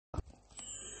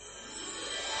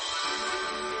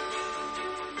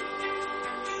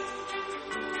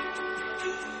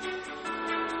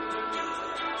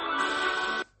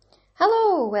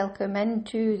welcome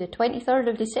into the 23rd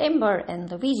of December in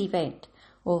LouiseyVent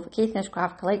of the Caithness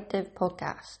Craft Collective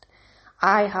podcast.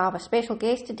 I have a special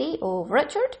guest today of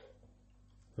Richard.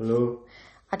 Hello.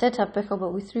 I did have Bickle,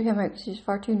 but we threw him out because he was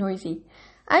far too noisy.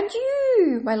 And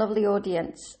you, my lovely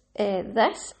audience.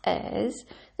 This is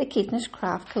the Caithness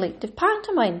Craft Collective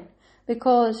Pantomime,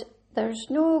 because there's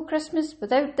no Christmas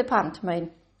without the pantomime,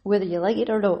 whether you like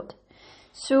it or not.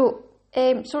 So,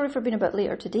 sorry for being a bit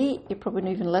later today. You're probably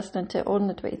not even listening to it on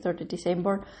the 23rd of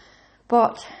December.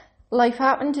 But life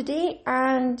happened today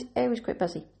and I was quite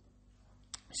busy.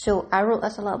 So I wrote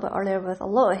this a little bit earlier with a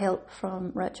lot of help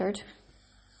from Richard.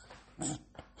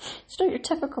 It's not your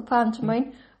typical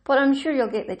pantomime, but I'm sure you'll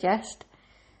get the gist.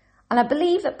 And I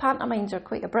believe that pantomimes are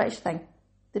quite a British thing.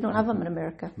 They don't have them in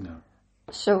America. No.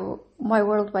 So my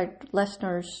worldwide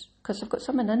listeners, because I've got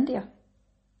some in India,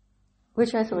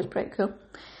 which I thought was pretty cool.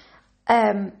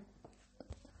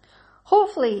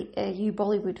 Hopefully you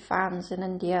Bollywood fans in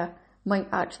India might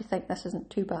actually think this isn't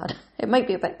too bad. It might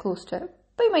be a bit close to it,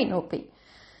 but it might not be.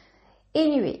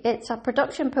 Anyway, it's a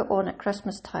production put on at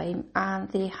Christmas time and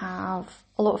they have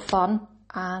a lot of fun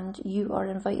and you are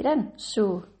invited in.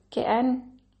 So get in.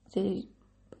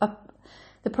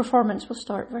 The performance will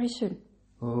start very soon.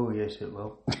 Oh, yes, it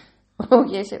will. Oh,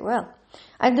 yes, it will.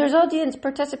 And there's audience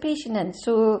participation in,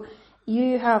 so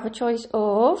you have a choice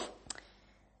of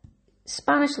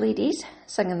Spanish ladies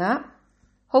singing that,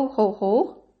 ho, ho,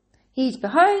 ho, he's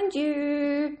behind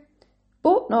you,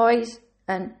 boat noise,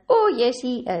 and oh, yes,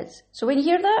 he is. So when you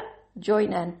hear that,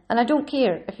 join in. And I don't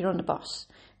care if you're on the bus,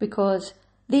 because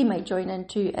they might join in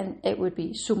too, and it would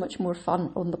be so much more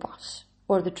fun on the bus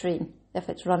or the train if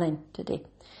it's running today.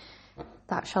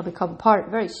 That shall become part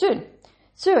very soon.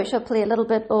 So I shall play a little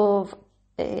bit of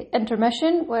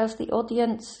intermission whilst the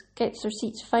audience gets their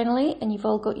seats finally and you've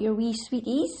all got your wee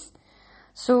sweeties.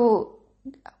 So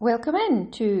welcome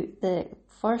in to the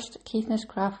first Caithness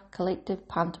Craft Collective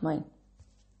Pantomime.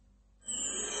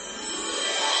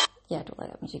 Yeah, I don't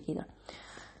like that music either.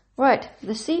 Right,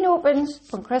 the scene opens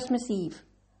on Christmas Eve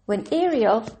when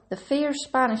Ariel, the fair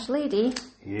Spanish lady...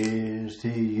 Here's to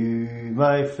you,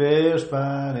 my fair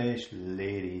Spanish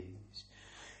ladies.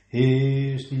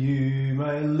 Here's to you,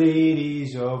 my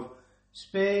ladies of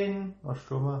Spain or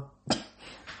Stroma.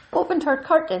 Opened her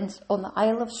curtains on the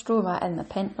Isle of Stroma in the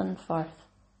Pentland Firth.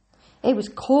 It was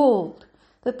cold,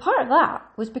 but part of that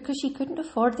was because she couldn't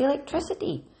afford the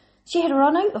electricity. She had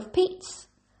run out of peats.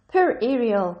 Poor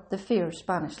Ariel, the fair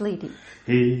Spanish lady.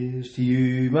 Here's to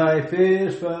you, my fair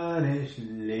Spanish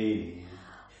ladies.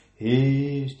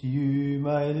 Here's to you,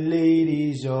 my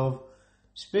ladies of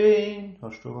Spain or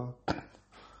Stroma.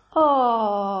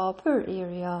 Oh, poor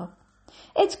Ariel.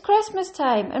 It's Christmas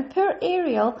time and poor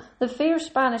Ariel, the fair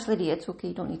Spanish lady, it's okay,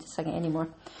 you don't need to sing it anymore,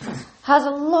 has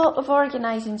a lot of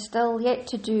organising still yet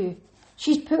to do.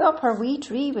 She's put up her wee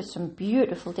tree with some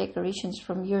beautiful decorations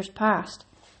from years past.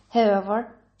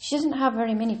 However, she doesn't have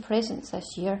very many presents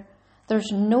this year.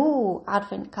 There's no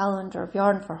advent calendar of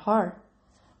yarn for her.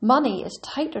 Money is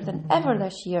tighter than ever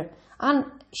this year and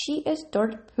she is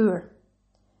dirt poor.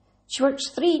 She works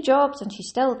 3 jobs and she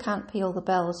still can't pay all the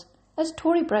bills, as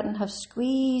Tory Britain have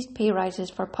squeezed pay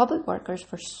rises for public workers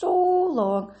for so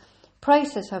long.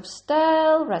 Prices have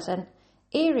still risen.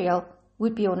 Ariel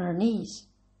would be on her knees,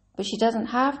 but she doesn't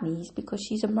have knees because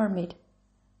she's a mermaid.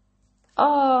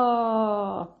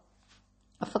 Oh,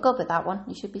 I forgot about that one.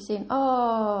 You should be saying,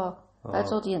 oh.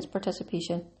 That's audience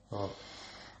participation. Oh.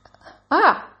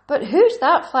 Ah, but who's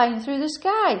that flying through the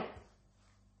sky?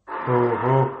 Ho,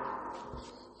 ho.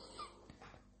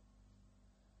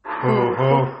 Ho,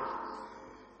 ho.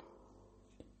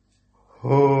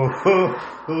 Ho, ho,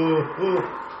 ho, ho.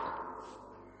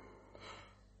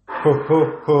 Ho, ho,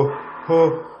 ho, ho,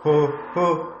 ho, ho,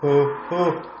 ho, ho.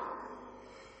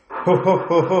 Ho, ho,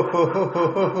 ho, ho, ho, ho,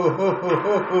 ho.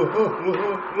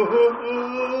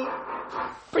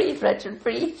 Breathe, Richard,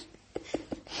 breathe.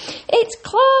 It's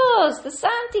Claus, the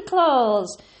Santa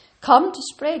Claus, come to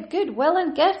spread goodwill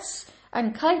and gifts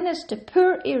and kindness to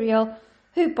poor Ariel,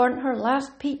 who burnt her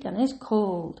last peat and is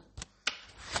cold.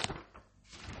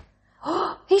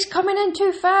 Oh, he's coming in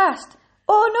too fast.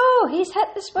 Oh no, he's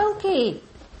hit the Swilky.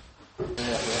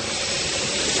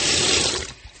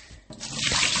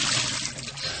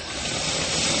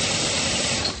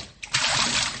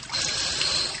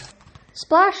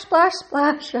 Splash, splash,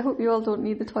 splash. I hope you all don't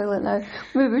need the toilet now.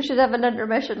 Maybe we should have an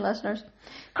intermission, listeners.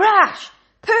 Crash!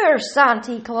 Poor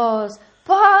Santa Claus.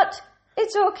 But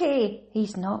it's okay.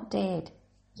 He's not dead.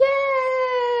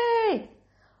 Yay!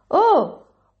 Oh,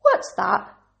 what's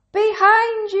that?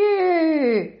 Behind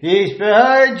you! He's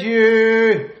behind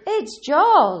you! It's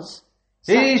Jaws.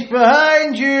 He's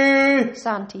behind you.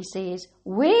 Santy says.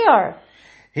 Where?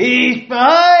 He's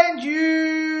behind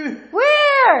you.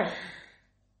 Where?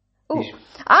 Oh,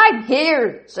 I'm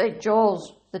here, said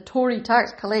Jaws, the Tory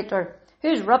tax collector,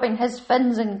 who's rubbing his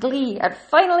fins in glee at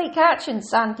finally catching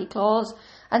Santa Claus,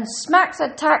 and smacks a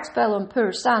tax bill on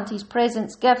poor Santy's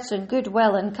presents, gifts and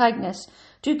goodwill and kindness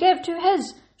to give to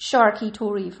his sharky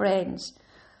Tory friends.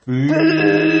 Boo!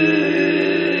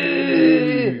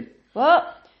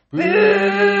 What? Boo!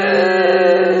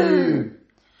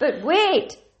 But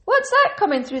wait, what's that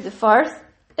coming through the Firth?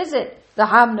 Is it the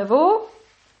Ham Nouveau?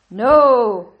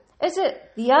 No. Is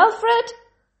it the Alfred?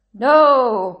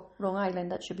 No. Wrong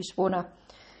island, that should be Spona.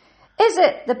 Is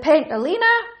it the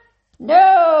Pentalina?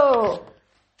 No.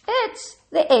 It's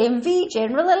the MV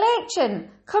General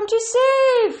Election. Come to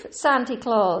save Santa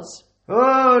Claus.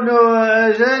 Oh, no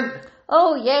it isn't.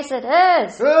 Oh, yes it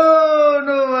is. Oh,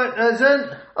 no it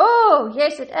isn't. Oh,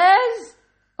 yes it is.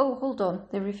 Oh, hold on.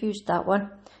 They refused that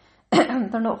one.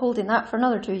 They're not holding that for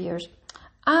another 2 years.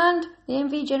 And the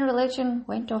MV General Election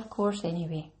went off course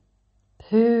anyway.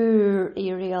 Poor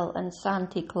Ariel and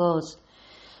Santa Claus.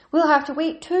 We'll have to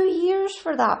wait 2 years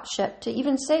for that ship to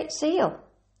even set sail.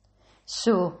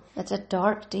 So, it's a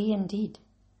dark day indeed.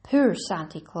 Poor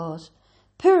Santa Claus.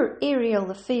 Poor Ariel,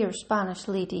 the fair Spanish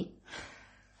lady.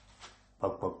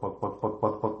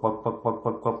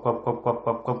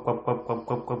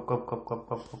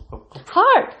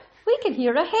 Hark! We can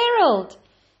hear a herald.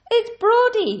 It's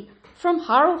Brodie from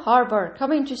Harrow Harbour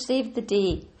coming to save the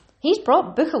day. He's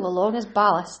brought Buchel along as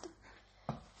ballast.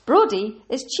 Brodie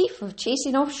is chief of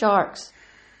chasing off sharks.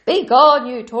 Be gone,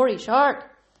 you Tory shark.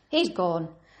 He's gone.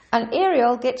 And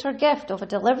Ariel gets her gift of a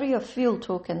delivery of fuel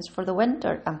tokens for the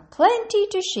winter and plenty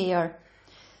to share.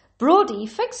 Brodie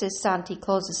fixes Santa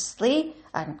Claus's sleigh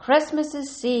and Christmas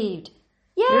is saved.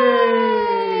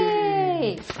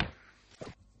 Yay!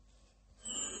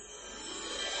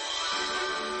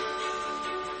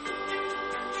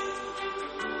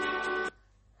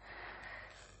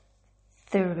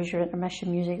 There was your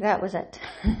intermission music, that was it.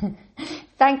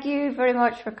 Thank you very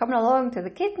much for coming along to the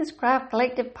Caithness Craft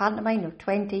Collective Pantomime of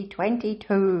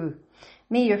 2022.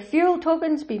 May your fuel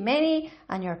tokens be many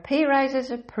and your pay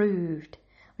rises approved.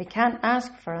 We can't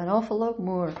ask for an awful lot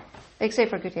more, except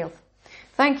for good health.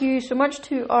 Thank you so much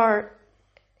to our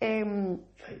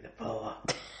Fight the power.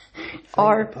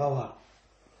 our the power.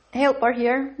 helper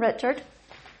here, Richard.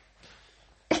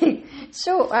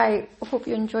 So I hope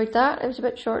you enjoyed that. It was a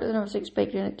bit shorter than I was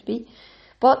expecting it to be,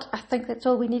 but I think that's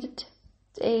all we needed.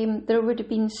 There would have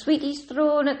been sweeties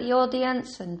thrown at the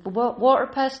audience and water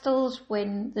pistols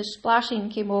when the splashing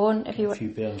came on. If you were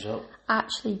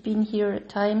actually been here at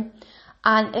time,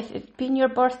 and if it'd been your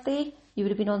birthday, you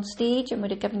would have been on stage and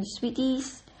would have given you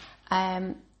sweeties.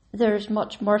 There's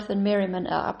much mirth and merriment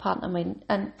at a pantomime,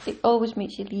 and it always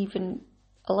makes you leaving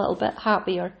a little bit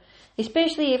happier,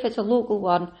 especially if it's a local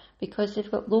one, because they've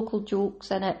got local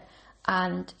jokes in it,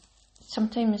 and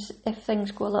sometimes if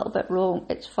things go a little bit wrong,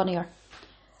 it's funnier.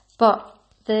 But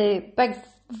the big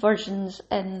versions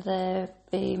in the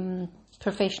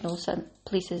professional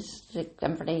places, like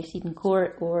Inverness, Eden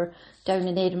Court, or down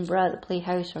in Edinburgh at the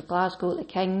Playhouse, or Glasgow at the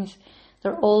King's,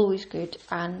 they're always good,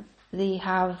 and they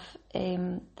have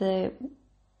the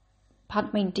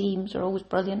pantomime dames are always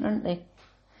brilliant, aren't they?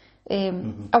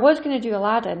 I was going to do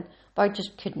Aladdin, but I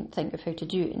just couldn't think of how to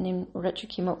do it, and then Richard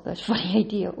came up with this funny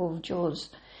idea of Jaws.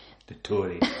 The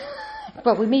Tory.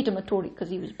 Well, we made him a Tory because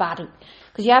he was baddie.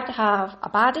 Because you have to have a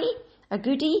baddie, a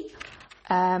goodie.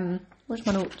 Where's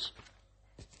my notes?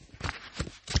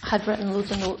 I had written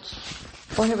loads of notes.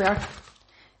 Oh, here we are.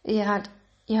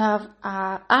 You have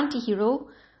a anti-hero.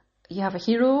 You have a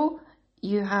hero.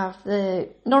 You have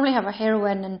normally have a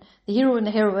heroine, and the hero and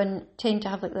the heroine tend to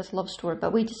have like this love story.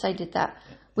 But we decided that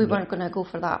we weren't going to go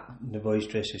for that. The boys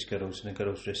dress as girls, and the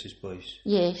girls dress as boys.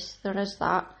 Yes, there is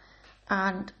that,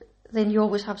 and then you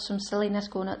always have some silliness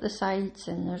going at the sides,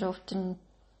 and there's often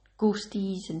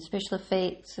ghosties and special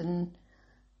effects, and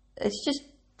it's just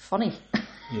funny.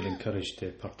 You're encouraged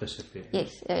to participate.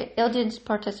 Yes, audience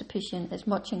participation is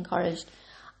much encouraged,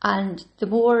 and the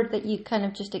more that you kind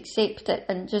of just accept it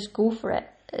and just go for it,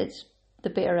 the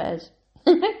better it is.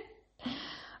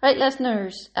 Right,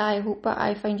 listeners, I hope that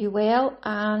I find you well,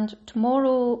 and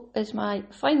tomorrow is my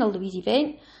final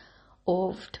LouiseyVent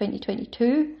of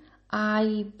 2022.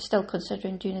 I'm still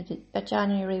considering doing a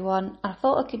January one. I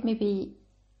thought I could maybe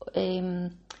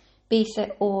base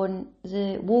it on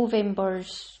the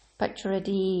Wovember's Picture a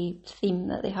Day theme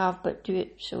that they have, but do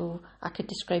it so I could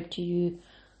describe to you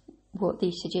what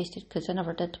they suggested, because I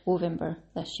never did Wovember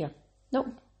this year. No,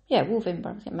 yeah,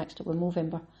 Wovember. I get mixed up with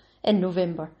Movember. In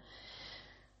November.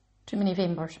 Too many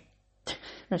Vembers.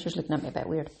 Richard's looking at me a bit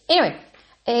weird. Anyway,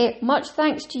 much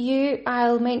thanks to you.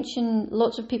 I'll mention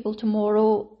lots of people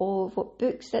tomorrow of what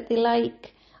books that they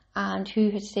like and who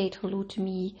has said hello to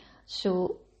me.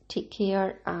 So take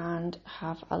care and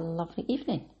have a lovely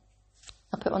evening.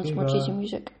 I'll put on some more cheesy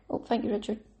music. Oh, thank you,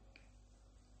 Richard.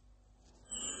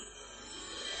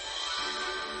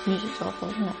 Music's awful,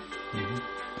 isn't it?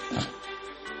 Mm-hmm.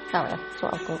 Oh yeah, that's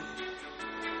what I've got.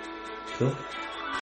 Cool.